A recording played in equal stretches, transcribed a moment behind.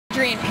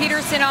Adrian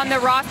Peterson on the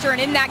roster,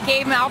 and in that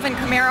game, Alvin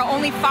Kamara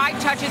only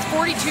 5 touches,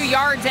 42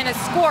 yards, and a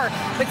score.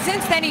 But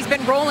since then, he's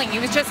been rolling. He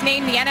was just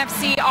named the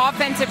NFC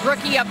Offensive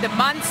Rookie of the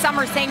Month. Some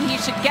are saying he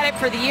should get it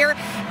for the year.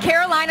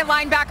 Carolina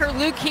linebacker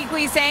Luke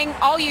Kuechly saying,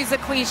 I'll use a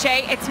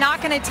cliche, it's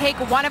not going to take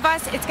one of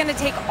us, it's going to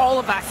take all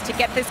of us to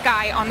get this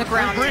guy on the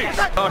ground.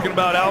 Talking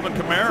about Alvin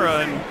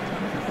Kamara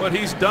and what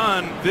he's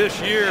done this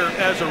year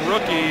as a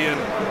rookie, and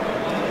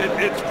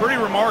it's pretty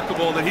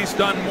remarkable that he's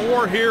done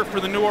more here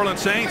for the New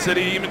Orleans Saints than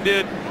he even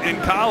did in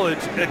college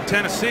at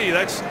Tennessee.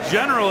 That's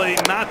generally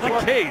not the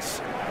case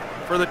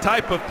for the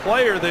type of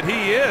player that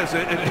he is.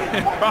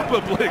 It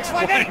probably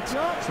explains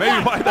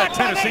maybe why that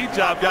Tennessee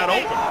job got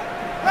open.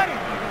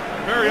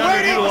 Very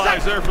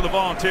underutilized there for the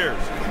Volunteers.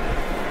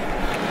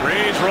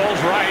 Breeze rolls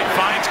right,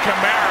 finds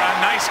Kamara,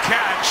 nice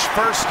catch,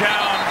 first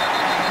down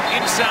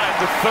inside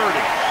the 30.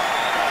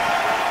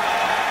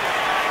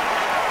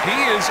 He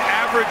is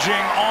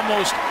averaging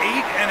almost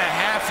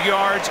 8.5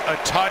 yards a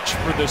touch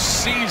for the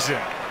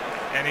season,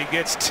 and he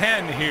gets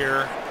 10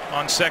 here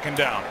on second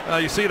down.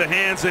 You see the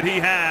hands that he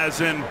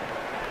has, and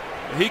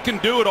he can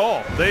do it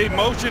all. They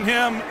motion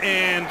him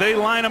and they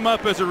line him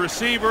up as a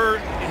receiver.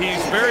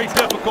 He's very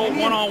difficult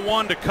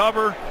one-on-one to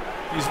cover.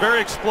 He's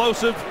very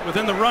explosive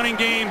within the running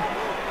game.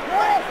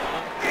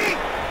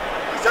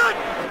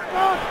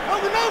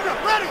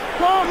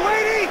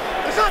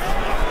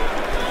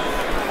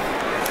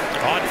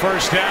 On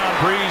first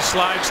down, Breeze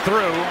slides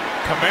through.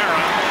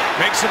 Kamara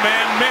makes a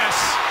man miss.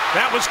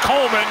 That was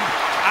Coleman,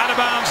 out of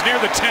bounds near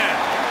the 10.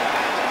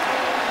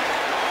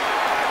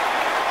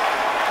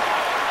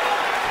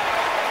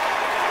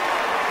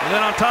 And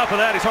then on top of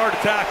that, he's hard to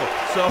tackle.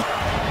 So,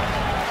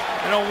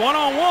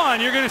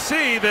 one-on-one, you're going to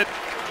see that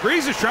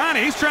Breeze is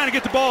he's trying to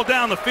get the ball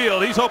down the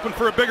field. He's hoping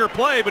for a bigger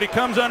play, but he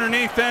comes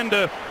underneath then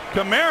to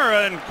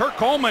Kamara, and Kurt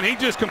Coleman, he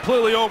just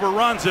completely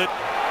overruns it.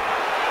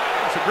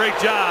 It's a great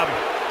job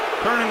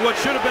turning what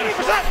should have been a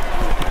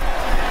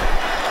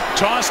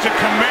toss to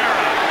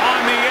Kamara on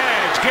the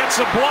edge, gets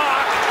a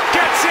block,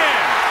 gets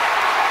in.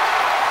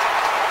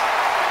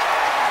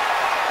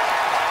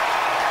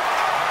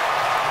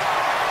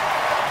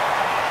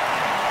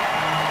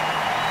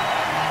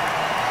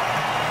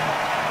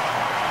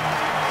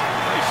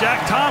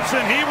 Shaq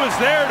Thompson, he was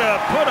there to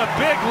put a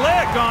big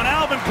lick on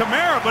Alvin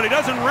Kamara, but he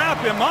doesn't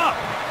wrap him up.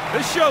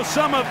 This shows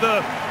some of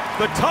the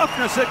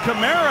toughness that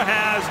Kamara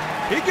has.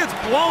 He gets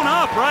blown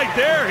up right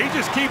there. He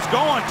just keeps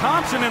going.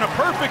 Thompson in a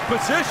perfect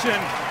position.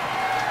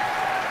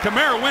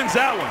 Kamara wins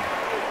that one.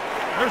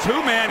 There's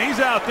Who-Man.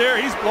 He's out there.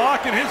 He's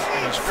blocking his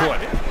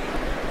foot.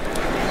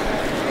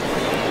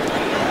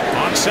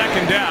 On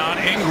second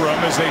down, Ingram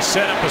as they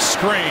set up a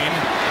screen.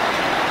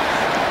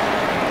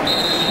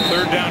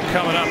 Third down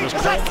coming up is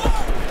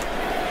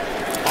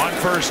on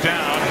first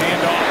down.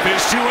 Handoff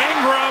is to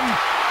Ingram.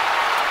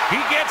 He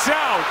gets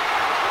out.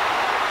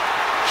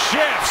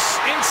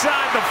 Shifts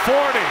inside the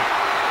 40.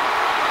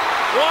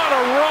 What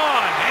a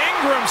run.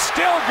 Ingram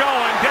still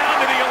going down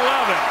to the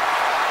 11.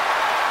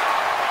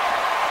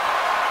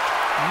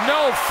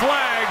 No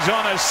flags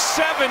on a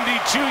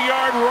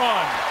 72-yard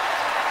run.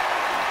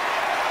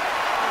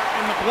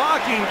 In the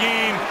blocking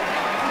game,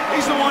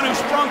 he's the one who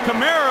sprung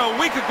Kamara a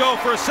week ago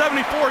for a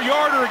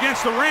 74-yarder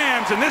against the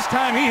Rams, and this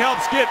time he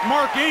helps get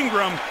Mark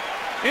Ingram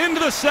into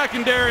the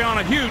secondary on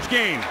a huge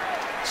gain.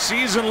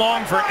 Season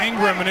long for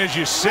Ingram, and as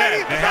you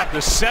said, they had the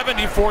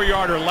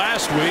 74-yarder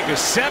last week, a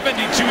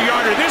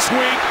 72-yarder this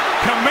week.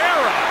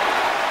 Kamara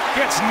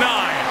gets 9.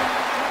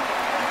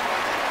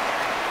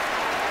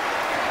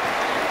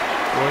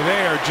 Boy,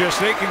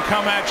 they can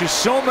come at you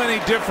so many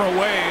different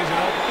ways.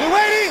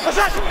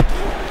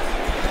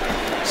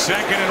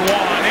 Second and 1.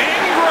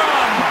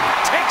 Ingram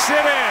takes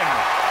it in.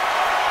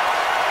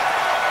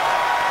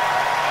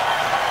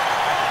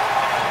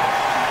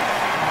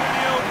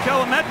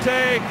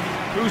 Kelemete,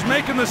 who's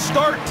making the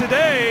start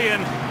today,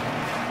 and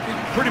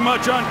he's pretty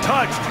much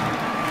untouched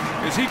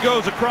as he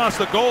goes across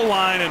the goal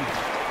line. And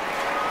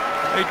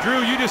hey,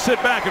 Drew, you just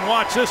sit back and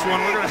watch this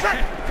one. We're gonna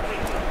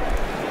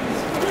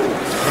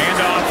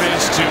handoff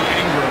is to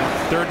Ingram.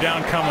 Third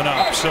down coming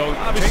up. So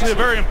obviously a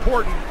very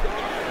important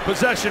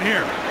possession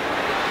here.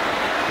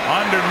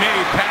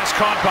 Underneath, pass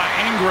caught by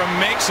Ingram,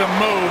 makes a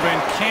move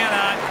and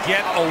cannot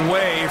get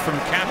away from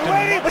Captain.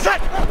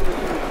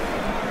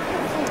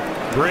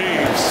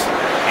 Breeze,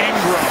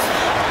 Ingram,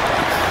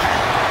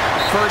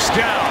 first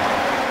down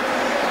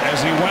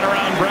as he went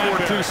around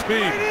Bradbury. 4-2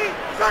 speed.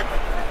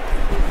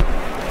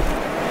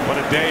 What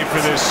a day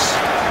for this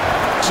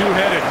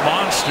two-headed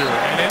monster,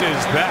 and it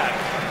is that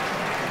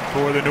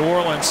for the New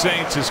Orleans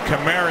Saints as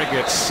Kamara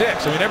gets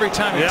 6. I mean, every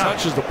time he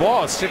touches the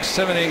ball, it's 6,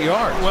 7, 8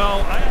 yards.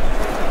 Well,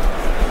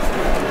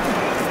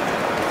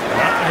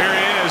 here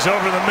he is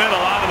over the middle,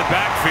 out of the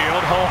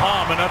backfield.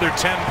 Ho-hum, another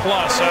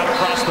 10-plus out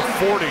across the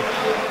 40.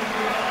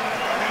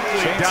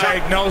 They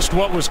diagnosed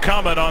what was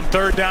coming on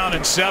third down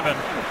and 7.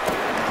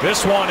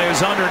 This one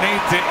is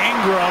underneath to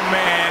Ingram,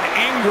 and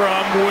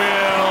Ingram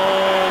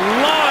will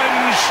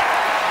lunge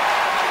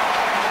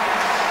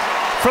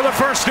for the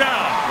first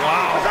down.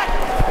 Wow.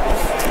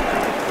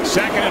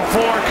 Second and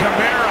 4,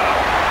 Kamara.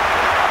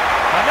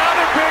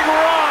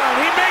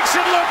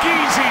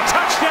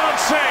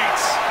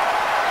 Saints.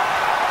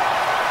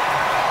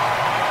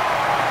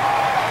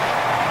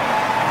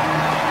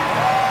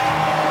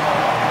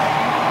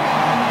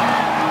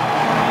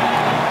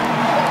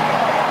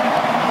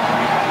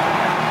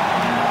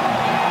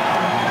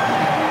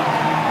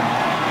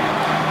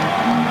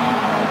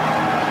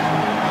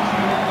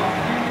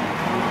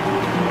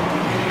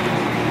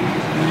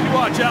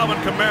 Alvin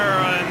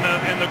Kamara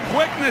and the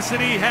quickness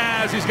that he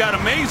has. He's got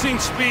amazing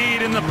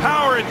speed and the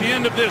power at the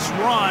end of this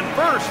run.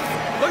 First,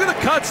 look at the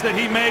cuts that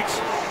he makes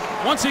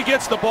once he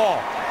gets the ball.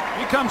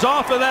 He comes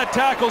off of that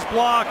tackles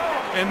block,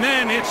 and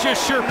then it's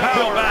just sheer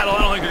power battle.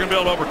 I don't think they're going to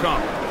be able to overcome.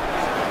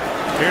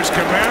 Here's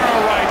Kamara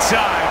right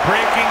side,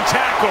 breaking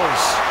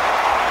tackles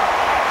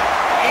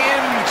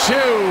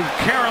into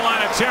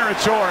Carolina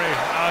territory.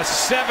 A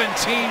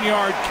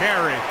 17-yard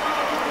carry.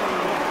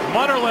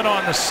 Munnerlyn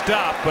on the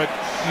stop, but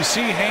you see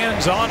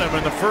hands on him,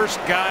 and the first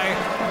guy,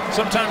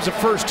 sometimes the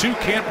first two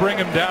can't bring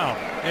him down.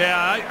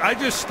 Yeah, I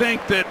just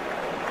think that,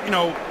 you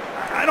know,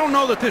 I don't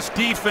know that this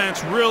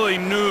defense really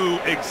knew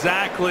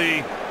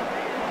exactly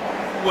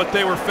what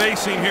they were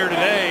facing here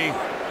today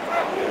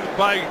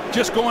by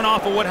just going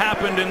off of what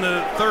happened in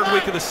the third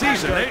week of the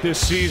season. This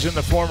season,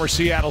 the former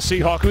Seattle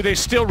Seahawk, who they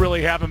still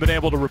really haven't been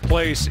able to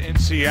replace in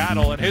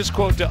Seattle, and his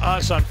quote to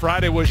us on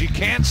Friday was, "You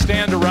can't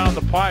stand around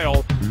the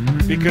pile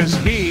because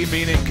he,"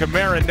 meaning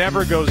Kamara,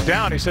 "never goes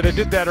down." He said, "I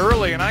did that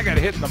early and I got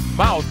hit in the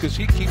mouth because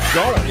he keeps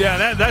going."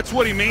 Yeah, that's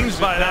what he means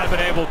by that. Been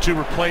able to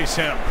replace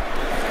him.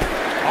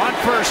 On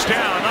first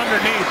down,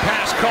 underneath,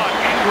 pass caught.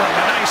 Ingram,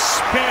 a nice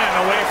spin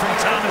away from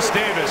Thomas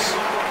Davis.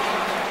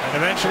 And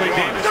eventually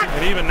Davis.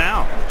 And even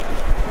now.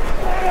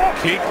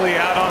 Kuechly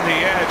out on the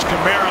edge.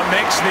 Kamara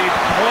makes the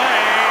play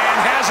and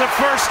has a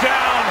first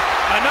down.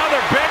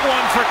 Another big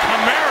one for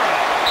Kamara.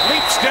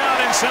 Leaps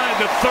down inside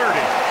the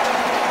 30.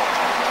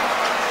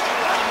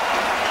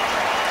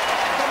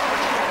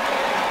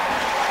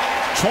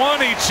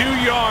 "22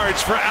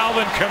 yards for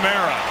Alvin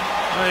Kamara."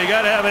 Well, you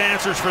got to have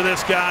answers for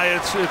this guy.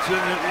 It's you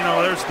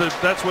know,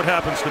 that's what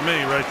happens to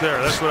me right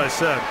there. That's what I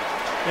said.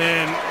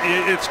 And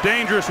it's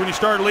dangerous when you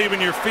start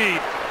leaving your feet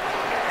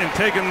and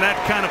taking that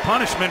kind of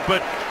punishment,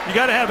 but you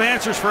got to have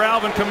answers for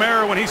Alvin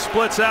Kamara when he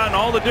splits out and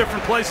all the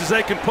different places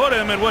they can put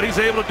him and what he's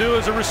able to do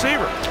as a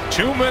receiver.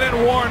 2-minute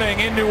warning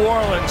in New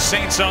Orleans.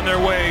 Saints on their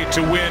way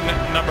to win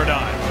number 9.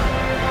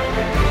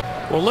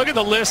 Well, look at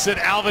the list that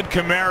Alvin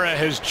Kamara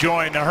has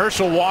joined. Now,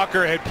 Herschel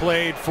Walker had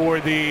played for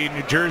the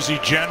New Jersey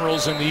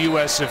Generals in the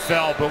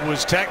USFL, but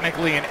was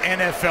technically an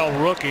NFL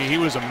rookie. He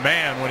was a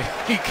man when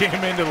he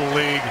came into the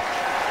league.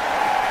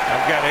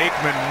 I've got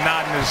Aikman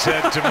nodding his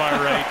head to my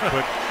right,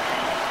 but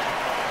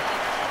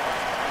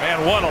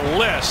man, what a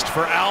list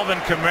for Alvin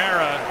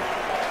Kamara.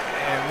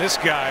 And this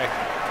guy,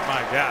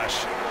 my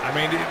gosh, I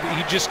mean,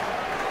 he just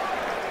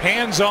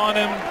hands on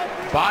him,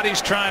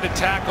 body's trying to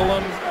tackle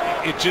him.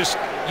 It just,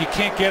 you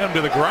can't get him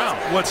to the ground.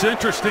 What's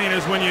interesting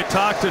is when you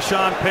talk to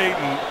Sean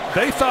Payton,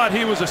 they thought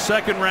he was a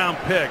second-round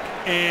pick,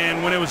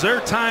 and when it was their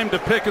time to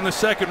pick in the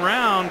second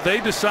round,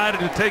 they decided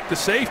to take the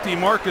safety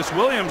Marcus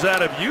Williams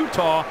out of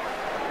Utah.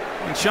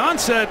 And Sean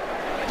said,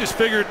 "I just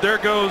figured there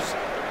goes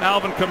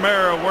Alvin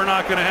Kamara, we're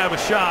not going to have a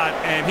shot."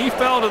 And he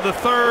fell to the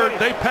third.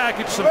 They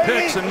packaged some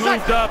picks and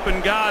moved up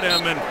and got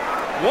him. And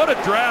what a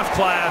draft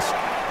class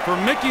for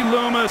Mickey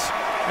Loomis.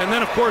 And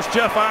then, of course,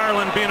 Jeff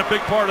Ireland being a big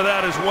part of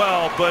that as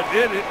well. But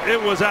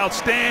it was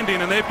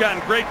outstanding, and they've gotten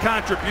great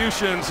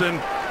contributions,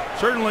 and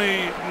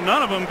certainly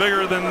none of them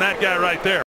bigger than that guy right there.